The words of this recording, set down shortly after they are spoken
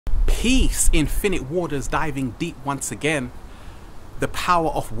Peace, infinite waters diving deep once again. The power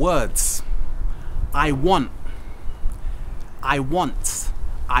of words. I want. I want.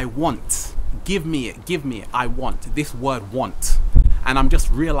 I want. Give me it. Give me it. I want. This word want. And I'm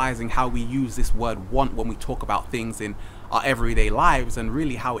just realizing how we use this word want when we talk about things in our everyday lives, and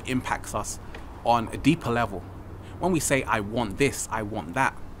really how it impacts us on a deeper level. When we say, I want this, I want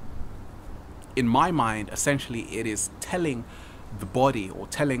that, in my mind, essentially it is telling the body or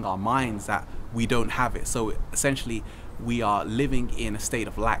telling our minds that we don't have it. So essentially we are living in a state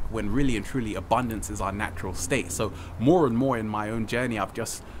of lack, when really and truly abundance is our natural state. So more and more in my own journey, I've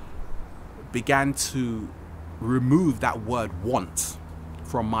just began to remove that word want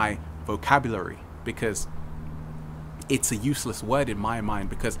from my vocabulary, because it's a useless word in my mind.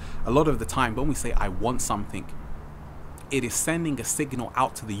 Because a lot of the time when we say I want something, it is sending a signal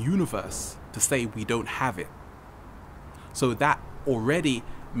out to the universe to say we don't have it. So that already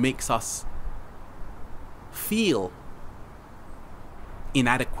makes us feel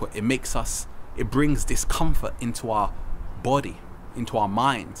inadequate. It brings discomfort into our body, into our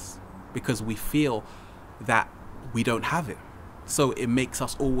minds, because we feel that we don't have it. So it makes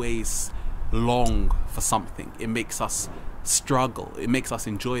us always long for something. It makes us struggle. It makes us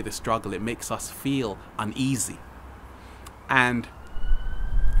enjoy the struggle. It makes us feel uneasy. And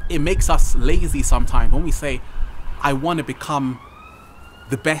it makes us lazy sometimes when we say, I want to become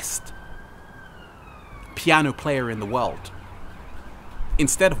the best piano player in the world.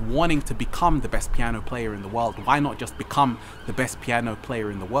 Instead of wanting to become the best piano player in the world, why not just become the best piano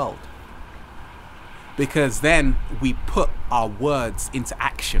player in the world? Because then we put our words into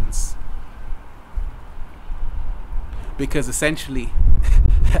actions. Because essentially,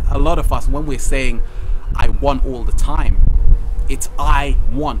 a lot of us, when we're saying, I want all the time, it's I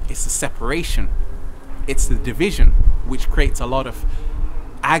want, it's the separation, it's the division, which creates a lot of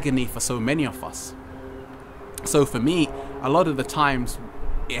agony for so many of us. So for me, a lot of the times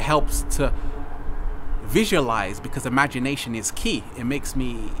it helps to visualize, because imagination is key. It makes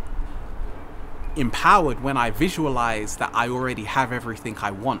me empowered when I visualize that I already have everything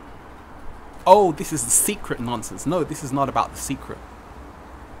I want. Oh, this is the secret nonsense. No, this is not about the secret.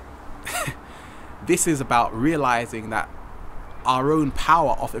 This is about realizing that our own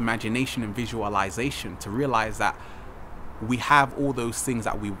power of imagination and visualization, to realize that we have all those things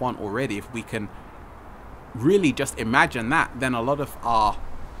that we want already. If we can really just imagine that, then a lot of our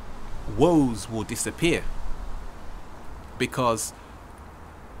woes will disappear. Because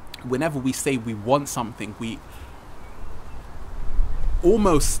whenever we say we want something, we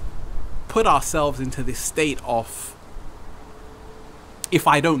almost put ourselves into this state of, if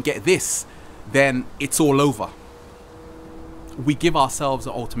I don't get this, then it's all over. We give ourselves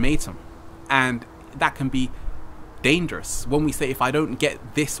an ultimatum, and that can be dangerous. When we say, if I don't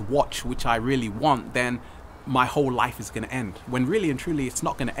get this watch which I really want, then my whole life is going to end, when really and truly it's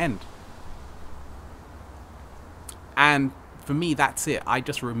not going to end. And for me, that's it. I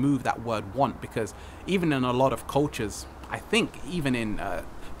just remove that word want, because even in a lot of cultures, I think even in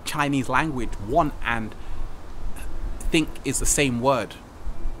Chinese language, want and think is the same word.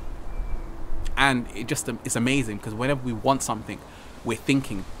 And it just is amazing, because whenever we want something, we're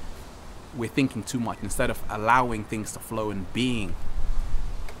thinking too much instead of allowing things to flow and being.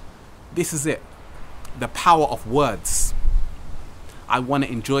 This is it. The power of words. I want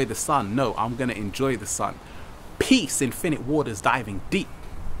to enjoy the sun. No, I'm going to enjoy the sun. Peace, infinite waters diving deep.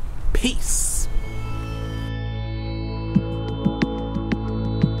 Peace.